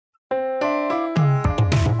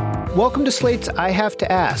Welcome to Slate's I Have to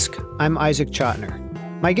Ask. I'm Isaac Chotiner.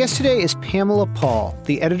 My guest today is Pamela Paul,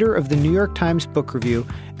 the editor of the New York Times Book Review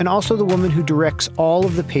and also the woman who directs all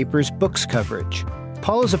of the paper's books coverage.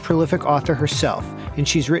 Paul is a prolific author herself, and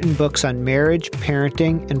she's written books on marriage,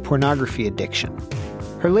 parenting, and pornography addiction.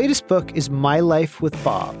 Her latest book is My Life with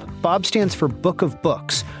Bob. Bob stands for Book of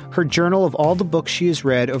Books, her journal of all the books she has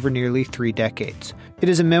read over nearly 3 decades. It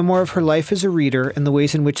is a memoir of her life as a reader and the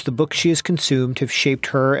ways in which the books she has consumed have shaped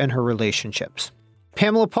her and her relationships.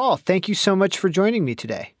 Pamela Paul, thank you so much for joining me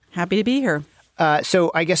today. Happy to be here.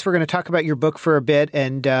 So I guess we're going to talk about your book for a bit,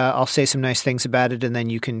 and I'll say some nice things about it, and then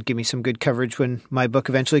you can give me some good coverage when my book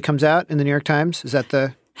eventually comes out in the New York Times. Is that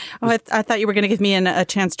the... Oh, I thought you were going to give me a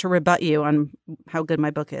chance to rebut you on how good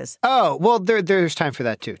my book is. Oh, well, there's time for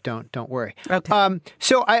that too. Don't worry. Okay.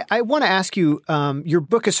 So I want to ask you, your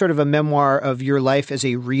book is sort of a memoir of your life as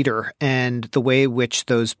a reader and the way in which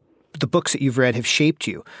the books that you've read have shaped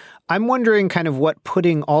you. I'm wondering kind of what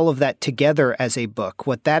putting all of that together as a book,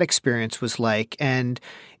 what that experience was like, and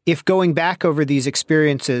if going back over these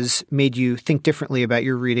experiences made you think differently about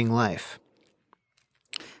your reading life.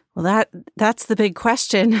 Well, that's the big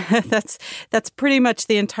question. That's pretty much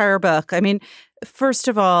the entire book. I mean, first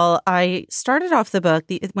of all, I started off the book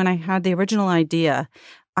when I had the original idea.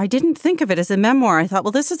 I didn't think of it as a memoir. I thought,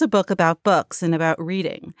 well, this is a book about books and about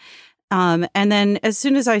reading. And then as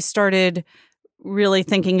soon as I started really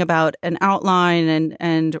thinking about an outline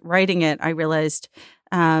and writing it, I realized,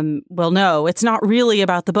 well, no, it's not really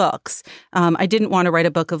about the books. I didn't want to write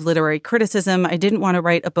a book of literary criticism. I didn't want to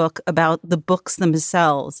write a book about the books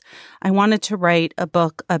themselves. I wanted to write a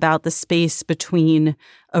book about the space between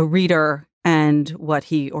a reader and what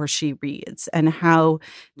he or she reads, and how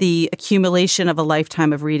the accumulation of a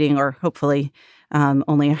lifetime of reading, or hopefully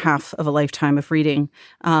only a half of a lifetime of reading,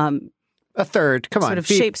 a third, come on. Sort of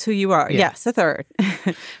shapes who you are. Yeah. Yes, a third.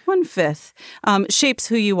 1/5. Shapes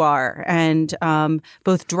who you are, and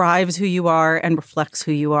both drives who you are and reflects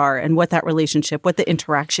who you are, and what that relationship, what the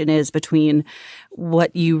interaction is between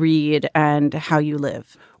what you read and how you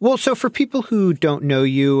live. Well, so for people who don't know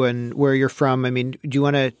you and where you're from, I mean, do you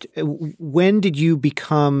want to, when did you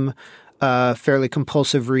become a fairly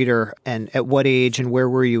compulsive reader, and at what age, and where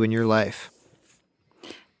were you in your life?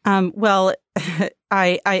 Well,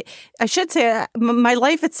 I should say my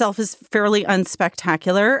life itself is fairly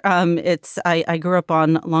unspectacular. I grew up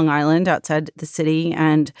on Long Island outside the city,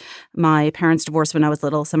 and my parents divorced when I was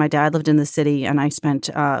little. So my dad lived in the city, and I spent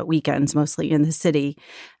weekends mostly in the city.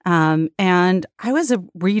 And I was a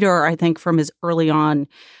reader, I think, from as early on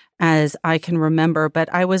as I can remember.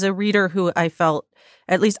 But I was a reader who I felt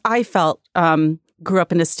grew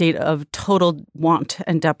up in a state of total want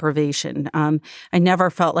and deprivation. I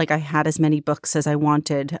never felt like I had as many books as I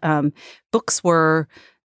wanted. Books were,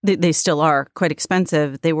 they still are, quite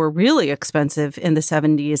expensive. They were really expensive in the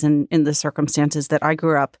 70s and in the circumstances that I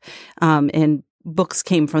grew up in. Books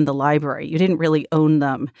came from the library. You didn't really own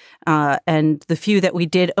them. And the few that we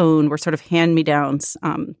did own were sort of hand-me-downs,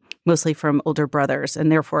 mostly from older brothers,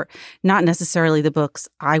 and therefore not necessarily the books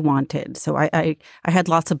I wanted. So I had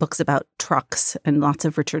lots of books about trucks and lots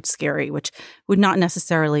of Richard Scarry, which would not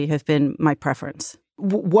necessarily have been my preference.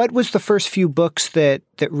 What was the first few books that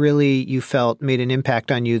really you felt made an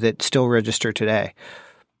impact on you that still register today?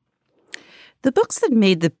 The books that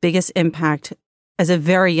made the biggest impact as a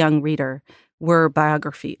very young reader were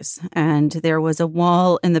biographies. And there was a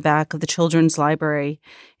wall in the back of the children's library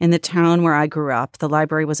in the town where I grew up. The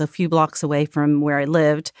library was a few blocks away from where I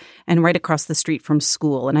lived and right across the street from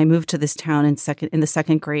school. And I moved to this town in the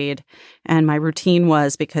second grade. And my routine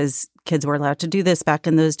was, because kids were allowed to do this back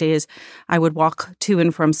in those days, I would walk to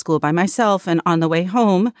and from school by myself. And on the way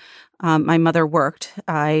home, my mother worked.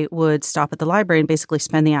 I would stop at the library and basically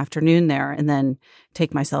spend the afternoon there and then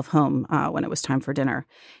take myself home when it was time for dinner.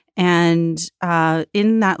 And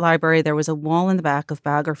in that library, there was a wall in the back of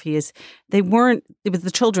biographies. It was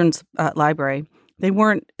the children's library. They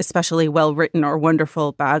weren't especially well-written or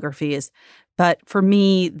wonderful biographies, but for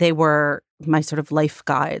me, they were my sort of life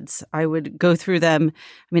guides. I would go through them.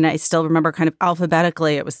 I mean, I still remember kind of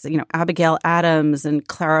alphabetically. It was, Abigail Adams and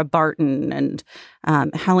Clara Barton and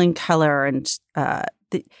Helen Keller. And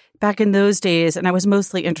back in those days, and I was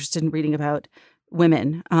mostly interested in reading about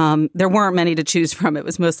women. There weren't many to choose from. It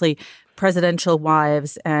was mostly presidential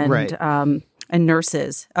wives and right. And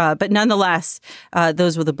nurses. But nonetheless,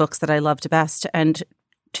 those were the books that I loved best. And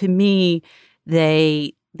to me,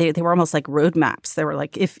 they were almost like roadmaps. They were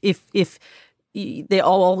like, if they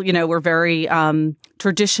all, were very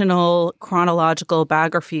traditional chronological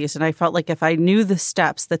biographies. And I felt like if I knew the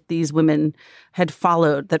steps that these women had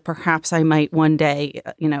followed, that perhaps I might one day,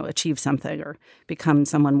 achieve something or become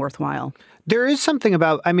someone worthwhile. There is something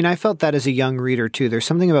about, I felt that as a young reader too. There's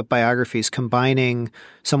something about biographies combining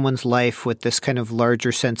someone's life with this kind of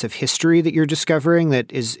larger sense of history that you're discovering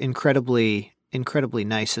that is incredibly, incredibly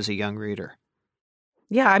nice as a young reader.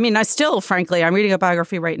 Yeah, I still, frankly, I'm reading a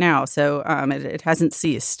biography right now, so it hasn't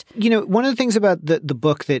ceased. One of the things about the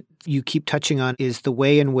book that you keep touching on is the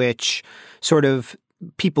way in which sort of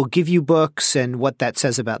people give you books and what that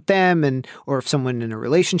says about them, or if someone in a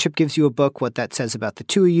relationship gives you a book, what that says about the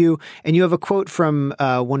two of you. And you have a quote from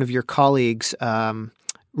one of your colleagues,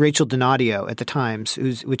 Rachel Donadio at the Times,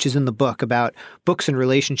 which is in the book about books and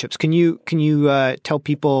relationships. Can you tell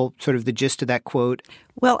people sort of the gist of that quote?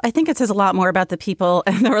 Well, I think it says a lot more about the people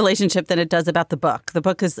and the relationship than it does about the book. The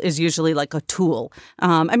book is usually like a tool.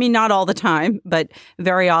 Not all the time, but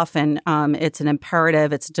very often it's an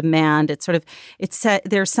imperative, it's a demand.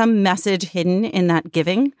 There's some message hidden in that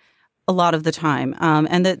giving a lot of the time.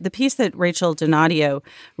 And the piece that Rachel Donadio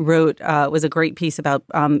wrote was a great piece about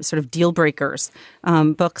sort of deal breakers,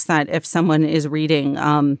 books that if someone is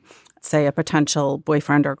reading, say a potential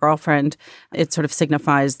boyfriend or girlfriend, it sort of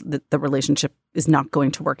signifies that the relationship is not going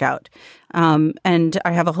to work out. And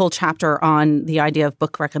I have a whole chapter on the idea of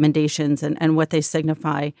book recommendations and what they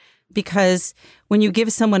signify, because when you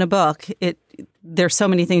give someone a book, there's so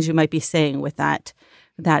many things you might be saying with that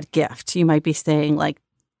gift. You might be saying like,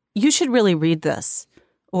 you should really read this,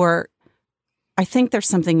 or I think there's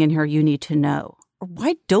something in here you need to know. Or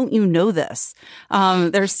why don't you know this?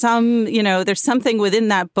 There's something within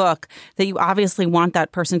that book that you obviously want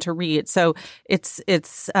that person to read. So it's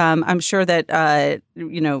I'm sure that,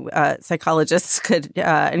 psychologists could,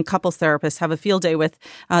 and couples therapists have a field day with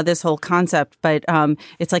this whole concept. But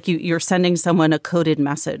it's like you're sending someone a coded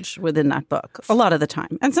message within that book a lot of the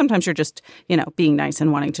time. And sometimes you're just, being nice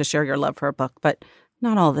and wanting to share your love for a book. But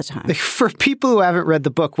not all the time. For people who haven't read the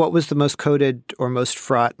book, what was the most coded or most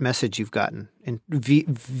fraught message you've gotten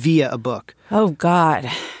via a book? Oh, God.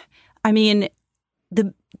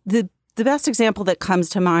 The best example that comes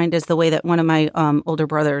to mind is the way that one of my older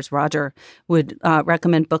brothers, Roger, would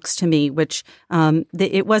recommend books to me, which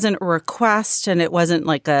it wasn't a request and it wasn't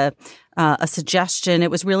like a suggestion. It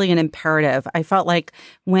was really an imperative. I felt like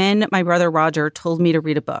when my brother Roger told me to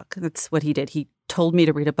read a book, that's what he did. He told me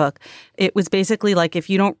to read a book. It was basically like, if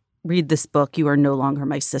you don't read this book, you are no longer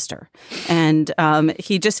my sister. And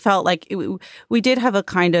he just felt like we did have a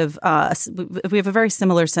kind of, we have a very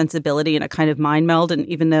similar sensibility and a kind of mind meld. And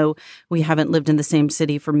even though we haven't lived in the same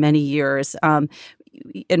city for many years,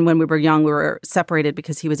 and when we were young, we were separated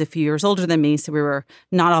because he was a few years older than me. So we were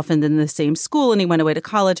not often in the same school, and he went away to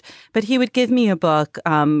college. But he would give me a book,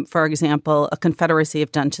 for example, A Confederacy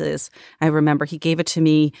of Dunces. I remember he gave it to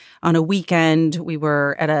me on a weekend. We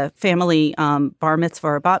were at a family bar mitzvah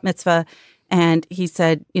or bat mitzvah. And he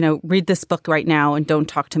said, read this book right now and don't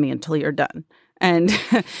talk to me until you're done. And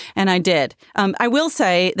I did. I will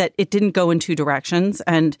say that it didn't go in two directions.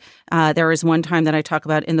 And there is one time that I talk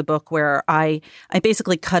about in the book where I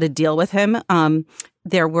basically cut a deal with him.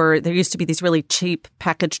 There used to be these really cheap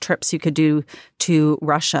package trips you could do to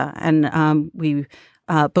Russia. And we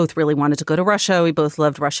both really wanted to go to Russia. We both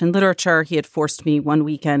loved Russian literature. He had forced me one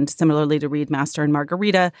weekend similarly to read Master and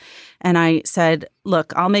Margarita. And I said,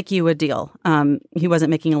 look, I'll make you a deal. He wasn't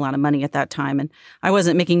making a lot of money at that time, and I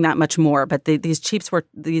wasn't making that much more, but these trips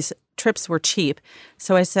were cheap.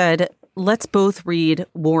 So I said, let's both read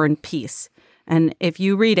War and Peace. And if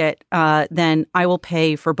you read it, then I will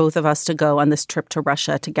pay for both of us to go on this trip to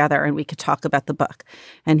Russia together, and we could talk about the book.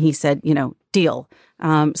 And he said, deal.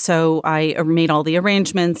 So I made all the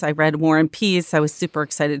arrangements. I read War and Peace. I was super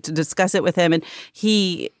excited to discuss it with him. And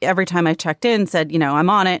he, every time I checked in, said, I'm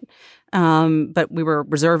on it. But we were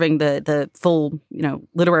reserving the full,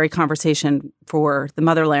 literary conversation for the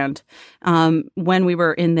motherland. When we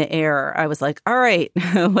were in the air, I was like, all right,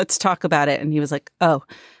 let's talk about it. And he was like, oh,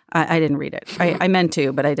 I didn't read it. I meant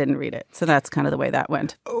to, but I didn't read it. So that's kind of the way that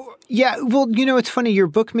went. Oh, yeah. Well, it's funny. Your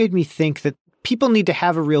book made me think that people need to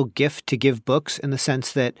have a real gift to give books, in the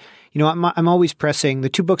sense that, I'm always pressing, the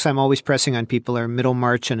two books I'm always pressing on people are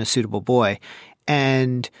Middlemarch and A Suitable Boy.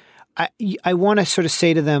 And I want to sort of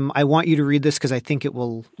say to them, I want you to read this because I think you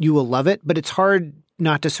will love it. But it's hard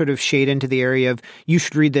not to sort of shade into the area of, you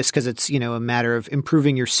should read this because it's, a matter of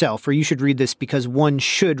improving yourself, or you should read this because one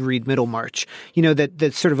should read Middlemarch.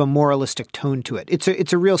 That's sort of a moralistic tone to it.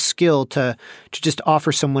 It's a real skill to just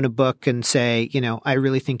offer someone a book and say, I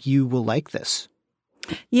really think you will like this.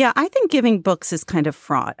 Yeah, I think giving books is kind of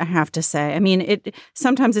fraught, I have to say. I mean,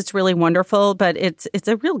 sometimes it's really wonderful, but it's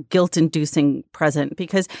a real guilt-inducing present,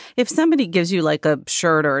 because if somebody gives you like a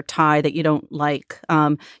shirt or a tie that you don't like,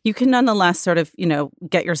 you can nonetheless sort of,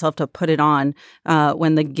 get yourself to put it on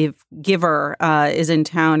when the giver is in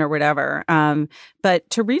town or whatever. But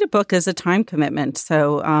to read a book is a time commitment.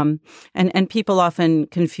 So, and people often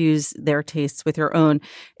confuse their tastes with your own.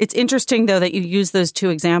 It's interesting, though, that you use those two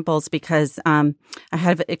examples, because I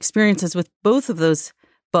have experiences with both of those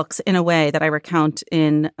books in a way that I recount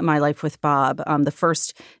in My Life with Bob. The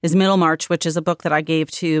first is Middlemarch, which is a book that I gave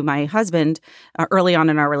to my husband early on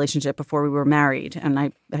in our relationship before we were married. And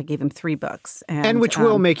I gave him 3 books. And which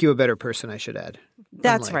will make you a better person, I should add.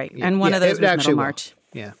 That's right. And one of those was Middlemarch.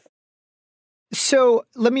 Yeah. So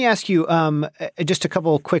let me ask you just a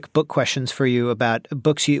couple quick book questions for you about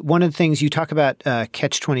books. One of the things you talk about,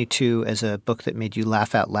 Catch-22 as a book that made you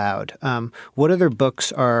laugh out loud. What other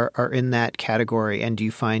books are in that category, and do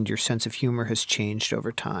you find your sense of humor has changed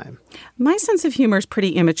over time? My sense of humor is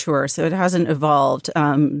pretty immature, so it hasn't evolved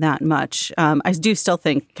that much. I do still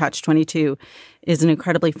think Catch-22 is an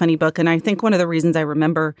incredibly funny book. And I think one of the reasons I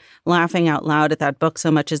remember laughing out loud at that book so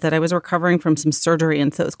much is that I was recovering from some surgery.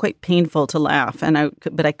 And so it was quite painful to laugh.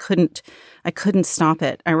 But I couldn't stop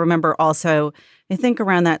it. I remember also, I think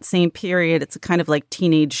around that same period, it's a kind of like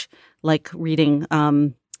teenage, like reading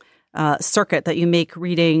circuit that you make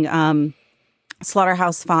reading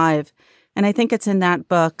Slaughterhouse 5. And I think it's in that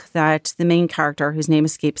book that the main character, whose name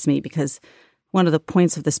escapes me, because one of the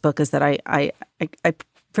points of this book is that I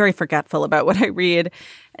very forgetful about what I read.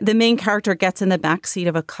 The main character gets in the back seat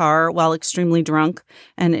of a car while extremely drunk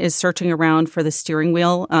and is searching around for the steering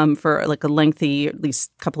wheel for like a lengthy, at least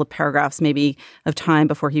couple of paragraphs maybe of time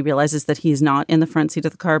before he realizes that he's not in the front seat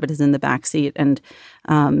of the car, but is in the back seat. And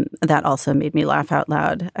that also made me laugh out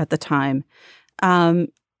loud at the time. Not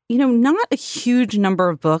a huge number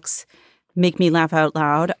of books make me laugh out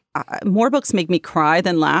loud. More books make me cry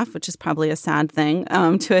than laugh, which is probably a sad thing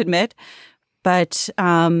to admit. But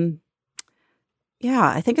I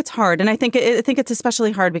think it's hard. And I think it's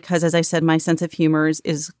especially hard because, as I said, my sense of humor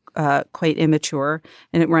is quite immature,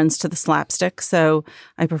 and it runs to the slapstick. So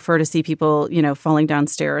I prefer to see people, falling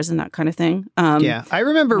downstairs and that kind of thing. I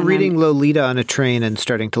remember reading Lolita on a train and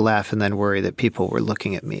starting to laugh and then worry that people were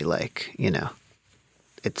looking at me like,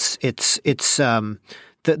 it's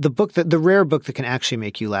the book, the rare book that can actually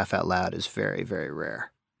make you laugh out loud is very, very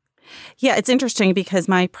rare. Yeah, it's interesting because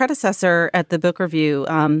my predecessor at the book review,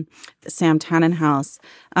 Sam Tannenhouse,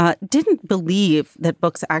 didn't believe that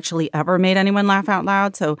books actually ever made anyone laugh out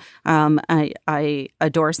loud. So I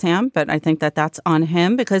adore Sam, but I think that that's on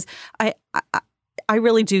him because I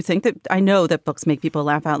really do think that I know that books make people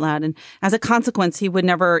laugh out loud. And as a consequence, he would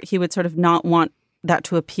sort of not want that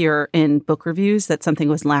to appear in book reviews, that something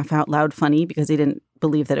was laugh out loud funny, because he didn't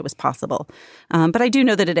believe that it was possible. But I do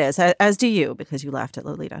know that it is, as do you, because you laughed at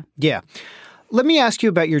Lolita. Yeah. Let me ask you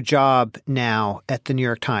about your job now at the New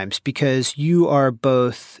York Times, because you are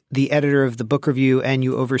both the editor of the book review and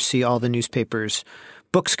you oversee all the newspaper's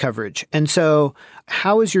books coverage. And so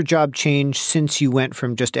how has your job changed since you went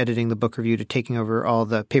from just editing the book review to taking over all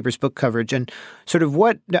the paper's book coverage? And sort of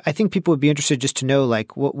what I think people would be interested just to know,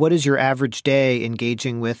 like, what is your average day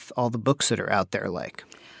engaging with all the books that are out there like?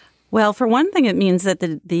 Well, for one thing, it means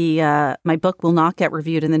that my book will not get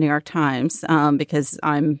reviewed in the New York Times because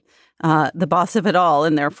I'm the boss of it all,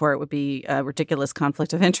 and therefore it would be a ridiculous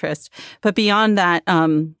conflict of interest. But beyond that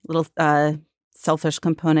little selfish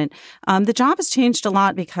component, the job has changed a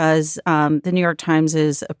lot because the New York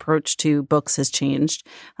Times' approach to books has changed.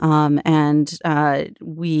 And the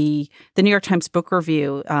New York Times Book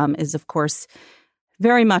Review is, of course,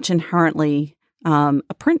 very much inherently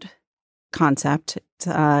a print concept.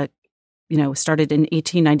 Started in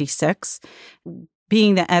 1896.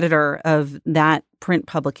 Being the editor of that print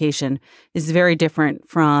publication is very different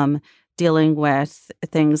from dealing with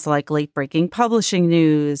things like late-breaking publishing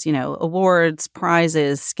news, awards,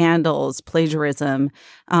 prizes, scandals, plagiarism,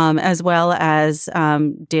 as well as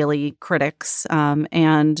daily critics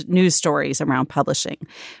and news stories around publishing,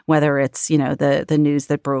 whether it's, the news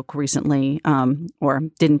that broke recently or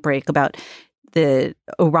didn't break about the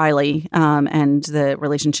O'Reilly and the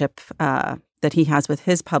relationship that he has with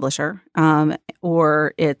his publisher,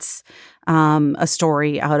 or it's a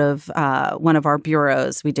story out of one of our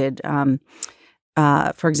bureaus. We did,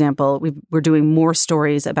 for example, we're doing more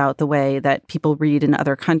stories about the way that people read in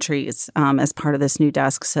other countries as part of this new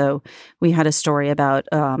desk. So we had a story about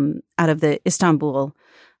out of the Istanbul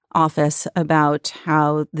office about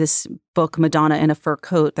how this book, Madonna in a Fur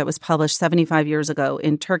Coat, that was published 75 years ago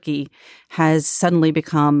in Turkey, has suddenly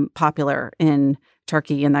become popular in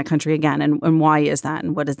Turkey in that country again, and why is that,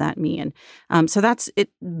 and what does that mean? So that's it.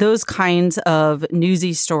 Those kinds of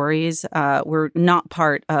newsy stories were not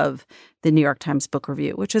part of the New York Times Book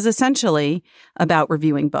Review, which is essentially about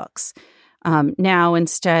reviewing books. Now,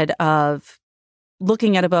 instead of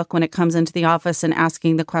looking at a book when it comes into the office and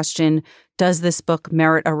asking the question, does this book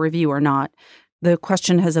merit a review or not? The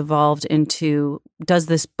question has evolved into, does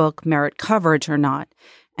this book merit coverage or not?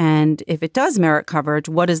 And if it does merit coverage,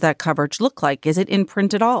 what does that coverage look like? Is it in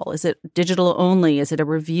print at all? Is it digital only? Is it a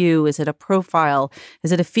review? Is it a profile?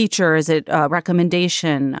 Is it a feature? Is it a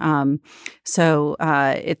recommendation? So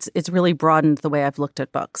it's really broadened the way I've looked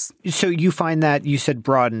at books. So you find that, you said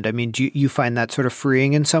broadened. I mean, do you find that sort of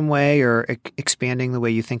freeing in some way or expanding the way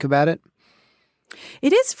you think about it?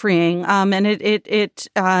 It is freeing, and it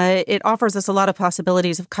offers us a lot of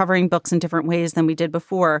possibilities of covering books in different ways than we did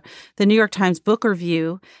before. The New York Times Book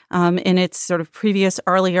Review, in its sort of previous,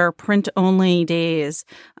 earlier print-only days,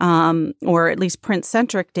 or at least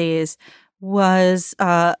print-centric days, was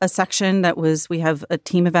a section that was, we have a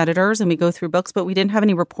team of editors and we go through books, but we didn't have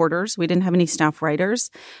any reporters. We didn't have any staff writers.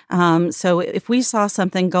 So if we saw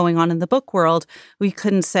something going on in the book world, we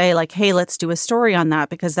couldn't say like, hey, let's do a story on that,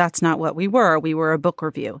 because that's not what we were. We were a book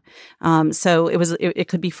review. So it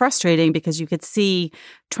could be frustrating because you could see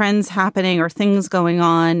trends happening or things going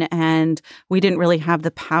on, and we didn't really have the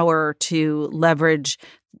power to leverage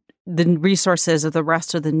the resources of the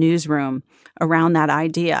rest of the newsroom around that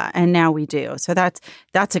idea. And now we do. So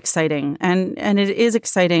that's exciting. And it is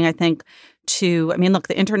exciting, I think, look,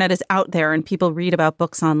 the internet is out there and people read about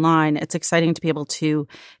books online. It's exciting to be able to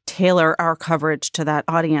tailor our coverage to that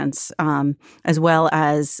audience, as well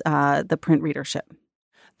as the print readership.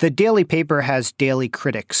 The daily paper has daily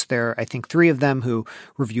critics. There are, I think, 3 of them who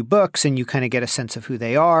review books, and you kind of get a sense of who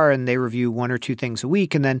they are, and they review 1 or 2 things a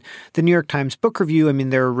week. And then the New York Times Book Review, I mean,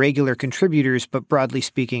 there are regular contributors, but broadly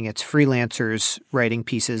speaking, it's freelancers writing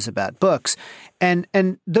pieces about books. And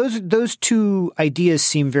those 2 ideas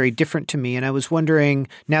seem very different to me. And I was wondering,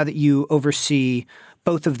 now that you oversee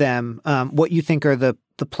both of them, what you think are the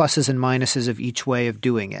pluses and minuses of each way of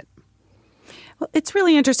doing it. Well, it's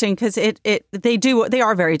really interesting because they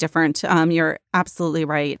are very different. You're absolutely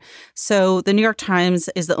right. So the New York Times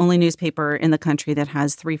is the only newspaper in the country that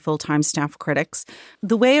has 3 full-time staff critics.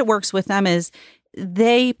 The way it works with them is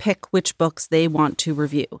they pick which books they want to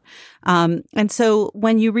review. And so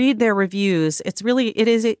when you read their reviews,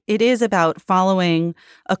 it is about following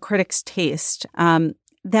a critic's taste.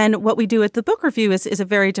 Then what we do at the book review is a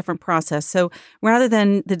very different process. So rather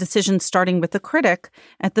than the decision starting with the critic,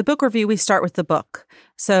 at the book review, we start with the book.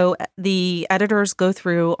 So the editors go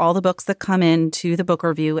through all the books that come into the book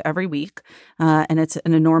review every week, and it's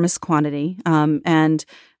an enormous quantity. And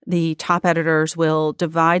the top editors will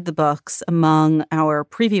divide the books among our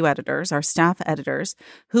preview editors, our staff editors,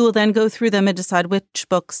 who will then go through them and decide which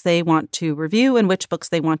books they want to review and which books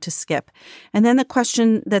they want to skip. And then the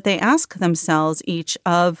question that they ask themselves each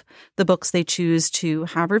of the books they choose to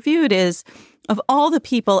have reviewed is, of all the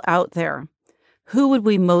people out there, who would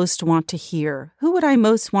we most want to hear? Who would I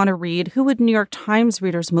most want to read? Who would New York Times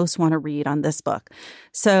readers most want to read on this book?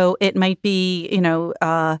 So it might be,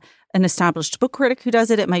 an established book critic who does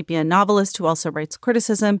it. It might be a novelist who also writes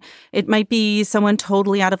criticism. It might be someone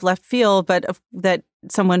totally out of left field, but that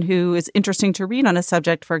someone who is interesting to read on a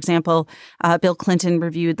subject. For example, Bill Clinton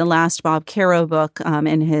reviewed the last Bob Caro book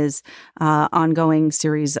in his ongoing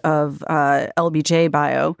series of LBJ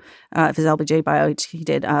bio. His LBJ bio, he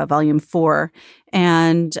did volume 4.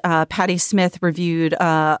 And Patti Smith reviewed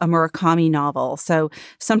a Murakami novel. So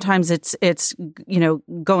sometimes it's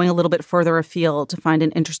going a little bit further afield to find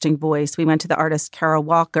an interesting voice. We went to the artist Kara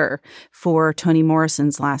Walker for Toni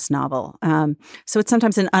Morrison's last novel. So it's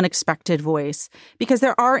sometimes an unexpected voice, because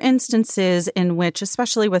there are instances in which,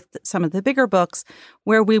 especially with some of the bigger books,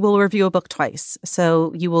 where we will review a book twice.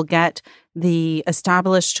 So you will get the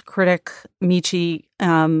established critic Michiko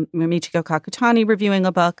Kakutani reviewing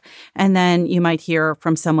a book, and then you might hear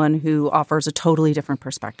from someone who offers a totally different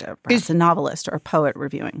perspective, perhaps a novelist or a poet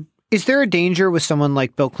reviewing. Is there a danger with someone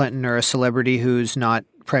like Bill Clinton or a celebrity who's not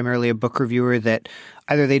primarily a book reviewer that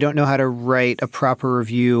either they don't know how to write a proper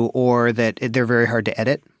review or that they're very hard to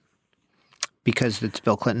edit because it's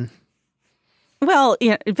Bill Clinton? Well,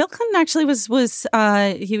 yeah, Bill Clinton actually was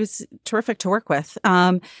he was terrific to work with.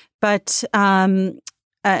 But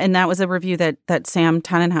that was a review that Sam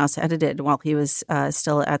Tannenhouse edited while he was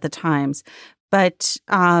still at the Times. But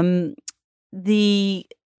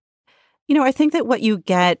I think that what you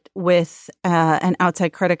get with an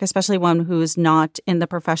outside critic, especially one who's not in the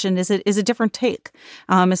profession, is a different take.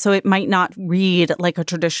 So it might not read like a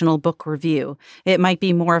traditional book review. It might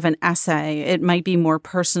be more of an essay. It might be more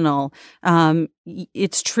personal.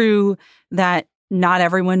 It's true that not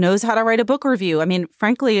everyone knows how to write a book review. I mean,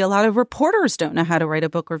 frankly, a lot of reporters don't know how to write a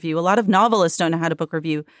book review. A lot of novelists don't know how to book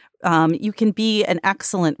review. You can be an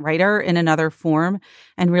excellent writer in another form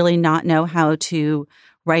and really not know how to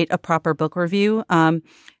write a proper book review.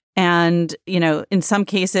 And, in some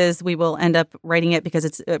cases, we will end up writing it because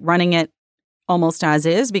it's running it almost as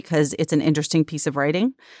is because it's an interesting piece of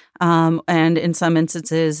writing. And in some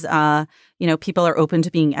instances, people are open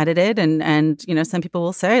to being edited. And some people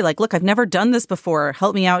will say, like, look, I've never done this before.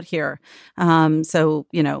 Help me out here. So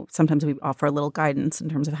sometimes we offer a little guidance in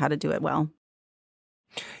terms of how to do it well.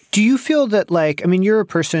 Do you feel that, you're a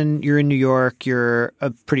person, you're in New York, you're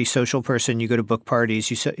a pretty social person, you go to book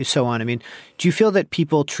parties, you so on. Do you feel that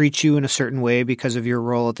people treat you in a certain way because of your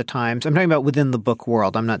role at the Times? I'm talking about within the book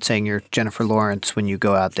world. I'm not saying you're Jennifer Lawrence when you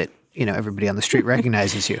go out that, everybody on the street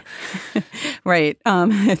recognizes you. Right.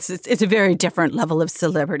 It's a very different level of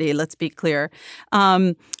celebrity. Let's be clear.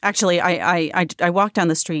 Actually, I walked down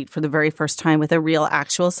the street for the very first time with a real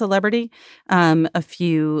actual celebrity about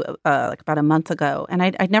a month ago. And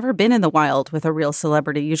I'd never been in the wild with a real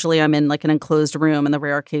celebrity. Usually I'm in like an enclosed room in the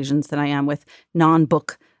rare occasions that I am with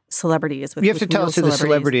non-book celebrities. You have to tell us who the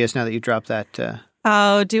celebrity is now that you dropped that.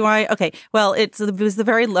 Oh, do I? Okay. Well, it was the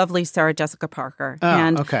very lovely Sarah Jessica Parker.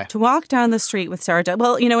 Okay. To walk down the street with Sarah,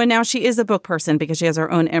 and now she is a book person because she has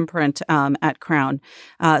her own imprint at Crown.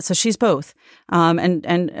 So she's both,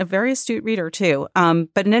 and a very astute reader too.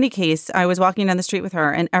 But in any case, I was walking down the street with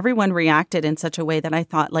her and everyone reacted in such a way that I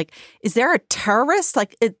thought, like, is there a terrorist?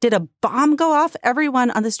 Like, did a bomb go off?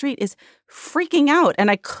 Everyone on the street is freaking out.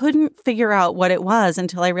 And I couldn't figure out what it was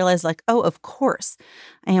until I realized, like, oh, of course.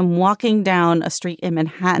 I am walking down a street in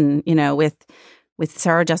Manhattan, with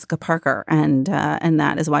Sarah Jessica Parker, and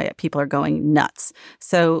that is why people are going nuts.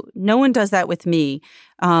 So no one does that with me.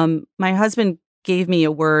 My husband gave me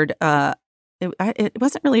a word. It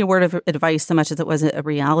wasn't really a word of advice so much as it was a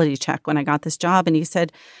reality check when I got this job, and he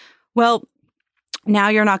said, "Well, now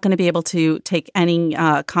you're not going to be able to take any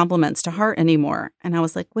compliments to heart anymore." And I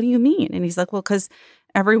was like, "What do you mean?" And he's like, "Well, because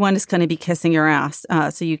everyone is going to be kissing your ass,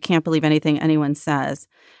 so you can't believe anything anyone says."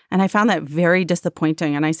 And I found that very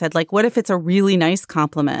disappointing. And I said, like, what if it's a really nice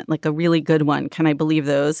compliment, like a really good one? Can I believe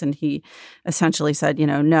those? And he essentially said,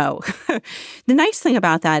 no. The nice thing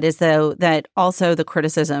about that is, though, that also the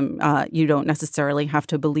criticism you don't necessarily have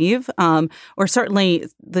to believe, or certainly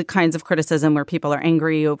the kinds of criticism where people are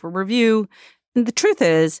angry over review. And the truth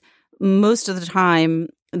is, most of the time,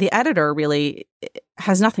 the editor really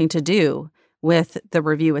has nothing to do with the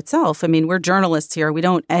review itself. I mean, we're journalists here. We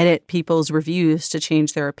don't edit people's reviews to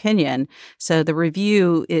change their opinion. So the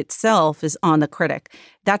review itself is on the critic.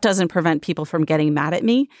 That doesn't prevent people from getting mad at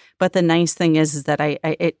me. But the nice thing is that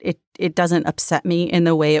it doesn't upset me in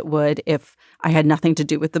the way it would if I had nothing to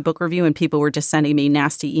do with the book review and people were just sending me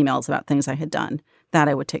nasty emails about things I had done. That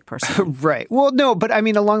I would take personally. Right. Well, no, but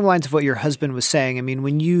along the lines of what your husband was saying,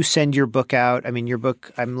 when you send your book out, your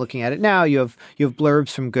book, I'm looking at it now, you have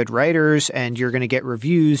blurbs from good writers and you're going to get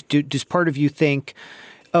reviews. Does part of you think,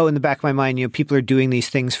 oh, in the back of my mind, people are doing these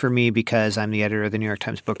things for me because I'm the editor of the New York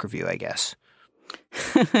Times Book Review, I guess?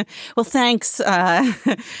 Well, thanks,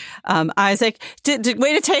 Isaac.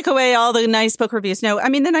 Way to take away all the nice book reviews. No,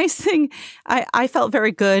 the nice thing, I felt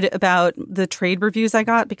very good about the trade reviews I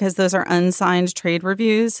got because those are unsigned trade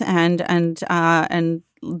reviews, and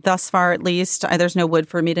thus far, at least, there's no wood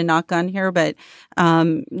for me to knock on here, but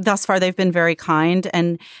thus far they've been very kind,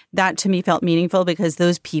 and that to me felt meaningful because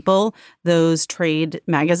those people, those trade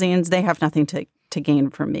magazines, they have nothing to gain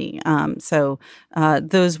from me. So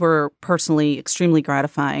those were personally extremely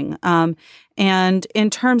gratifying. And in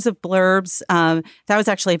terms of blurbs, that was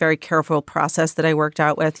actually a very careful process that I worked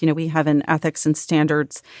out with. We have an ethics and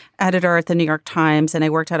standards editor at the New York Times, and I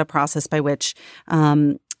worked out a process by which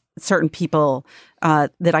certain people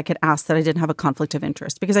that I could ask that I didn't have a conflict of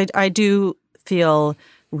interest, because I do feel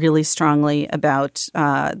really strongly about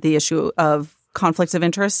the issue of conflicts of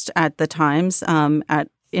interest at the Times,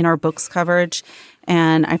 in our books coverage.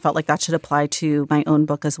 And I felt like that should apply to my own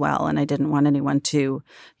book as well. And I didn't want anyone to,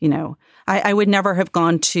 I would never have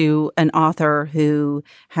gone to an author who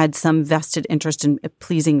had some vested interest in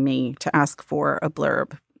pleasing me to ask for a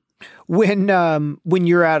blurb. When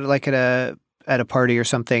you're out at a party or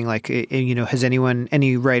something, has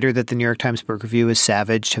any writer that the New York Times Book Review has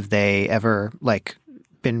savaged, have they ever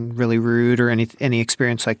been really rude or any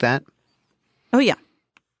experience like that? Oh, yeah.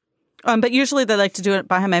 But usually they like to do it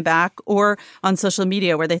behind my back or on social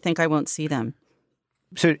media where they think I won't see them.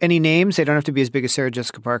 So any names? They don't have to be as big as Sarah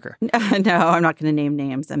Jessica Parker. No, I'm not going to name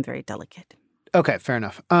names. I'm very delicate. Okay, fair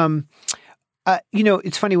enough.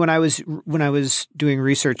 It's funny when I was doing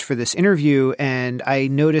research for this interview, and I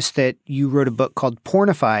noticed that you wrote a book called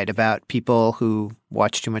Pornified about people who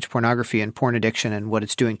watch too much pornography and porn addiction and what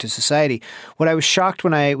it's doing to society. What I was shocked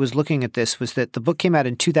when I was looking at this was that the book came out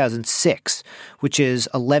in 2006, which is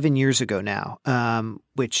 11 years ago now,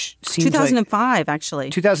 which seems 2005, actually.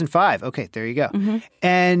 2005. Okay, there you go. Mm-hmm.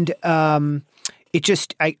 And it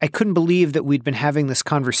just, I couldn't believe that we'd been having this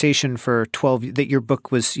conversation for that your book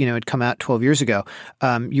was, had come out 12 years ago.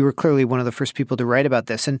 You were clearly one of the first people to write about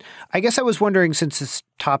this. And I guess I was wondering, since this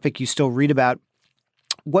topic you still read about,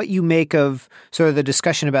 what you make of sort of the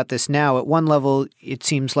discussion about this now. At one level, it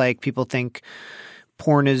seems like people think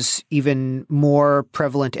porn is even more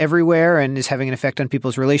prevalent everywhere and is having an effect on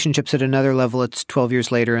people's relationships. At another level, it's 12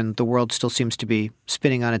 years later and the world still seems to be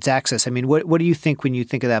spinning on its axis. I mean, what do you think when you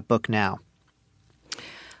think of that book now?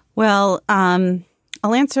 Well,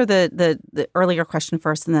 I'll answer the earlier question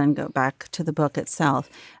first and then go back to the book itself.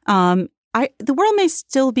 The world may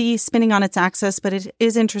still be spinning on its axis, but it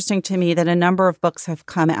is interesting to me that a number of books have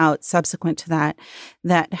come out subsequent to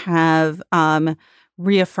that have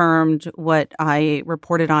reaffirmed what I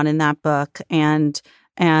reported on in that book and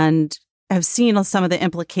have seen some of the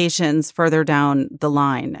implications further down the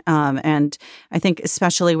line. And I think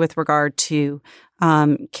especially with regard to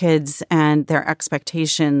kids and their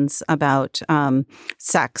expectations about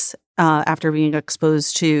sex after being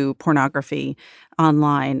exposed to pornography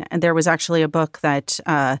online. And there was actually a book that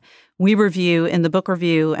we review in the book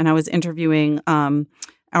review, and I was interviewing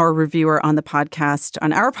our reviewer on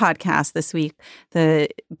our podcast this week, the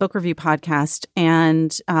book review podcast.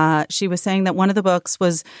 And she was saying that one of the books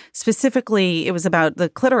was specifically, it was about the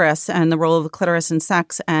clitoris and the role of the clitoris in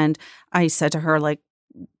sex. And I said to her,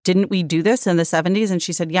 didn't we do this in the 70s? And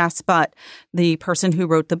she said, yes, but the person who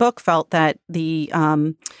wrote the book felt that the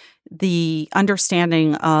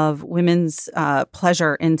understanding of women's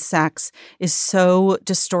pleasure in sex is so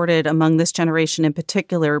distorted among this generation in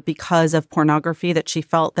particular because of pornography that she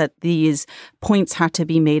felt that these points had to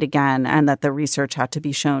be made again and that the research had to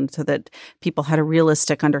be shown so that people had a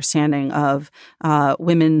realistic understanding of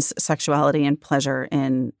women's sexuality and pleasure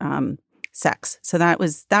in sex. So that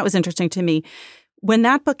was interesting to me. When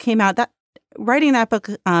that book came out, writing that book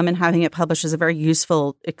and having it published is a very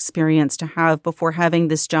useful experience to have before having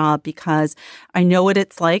this job, because I know what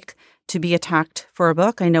it's like to be attacked for a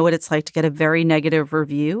book. I know what it's like to get a very negative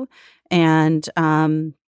review, and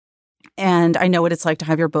I know what it's like to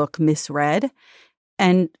have your book misread.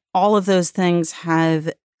 And all of those things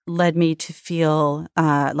have led me to feel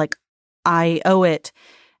like I owe it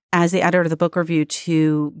as the editor of the book review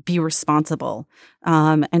to be responsible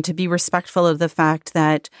and to be respectful of the fact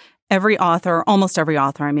that almost every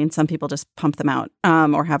author, I mean, some people just pump them out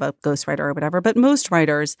or have a ghostwriter or whatever, but most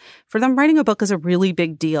writers, for them, writing a book is a really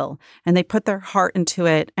big deal, and they put their heart into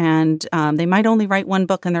it, and they might only write one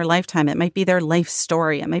book in their lifetime. It might be their life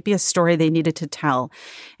story. It might be a story they needed to tell,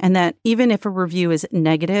 and that even if a review is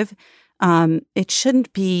negative, it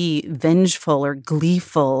shouldn't be vengeful or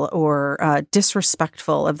gleeful or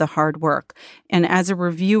disrespectful of the hard work. And as a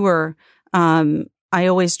reviewer, I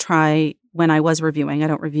always try, when I was reviewing, I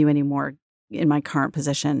don't review anymore in my current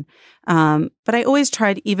position, but I always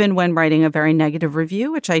tried, even when writing a very negative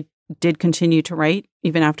review, which I did continue to write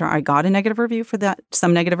even after I got a negative review for that,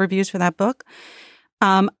 some negative reviews for that book.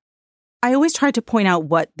 I always tried to point out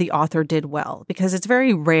what the author did well, because it's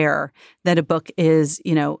very rare that a book is,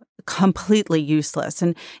 completely useless.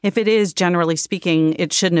 And if it is, generally speaking,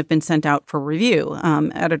 it shouldn't have been sent out for review.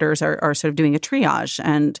 Editors are sort of doing a triage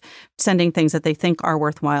and sending things that they think are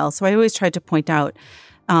worthwhile. So I always tried to point out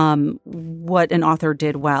what an author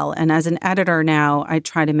did well. And as an editor now, I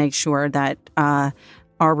try to make sure that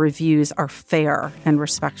our reviews are fair and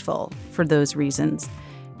respectful for those reasons.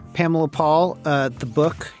 Pamela Paul, the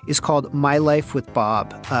book is called My Life with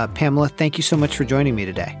Bob. Pamela, thank you so much for joining me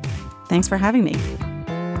today. Thanks for having me.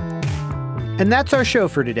 And that's our show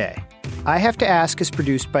for today. I Have to Ask is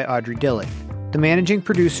produced by Audrey Dillon. The managing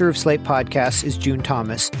producer of Slate Podcasts is June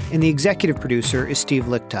Thomas, and the executive producer is Steve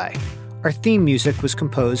Lickteig. Our theme music was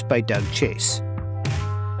composed by Doug Chase.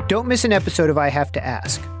 Don't miss an episode of I Have to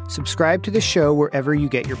Ask. Subscribe to the show wherever you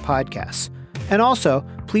get your podcasts. And also,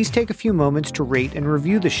 please take a few moments to rate and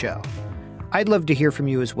review the show. I'd love to hear from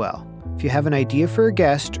you as well. If you have an idea for a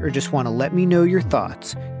guest or just want to let me know your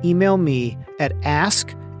thoughts, email me at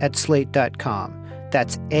ask@slate.com.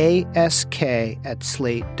 That's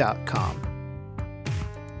ASK@slate.com.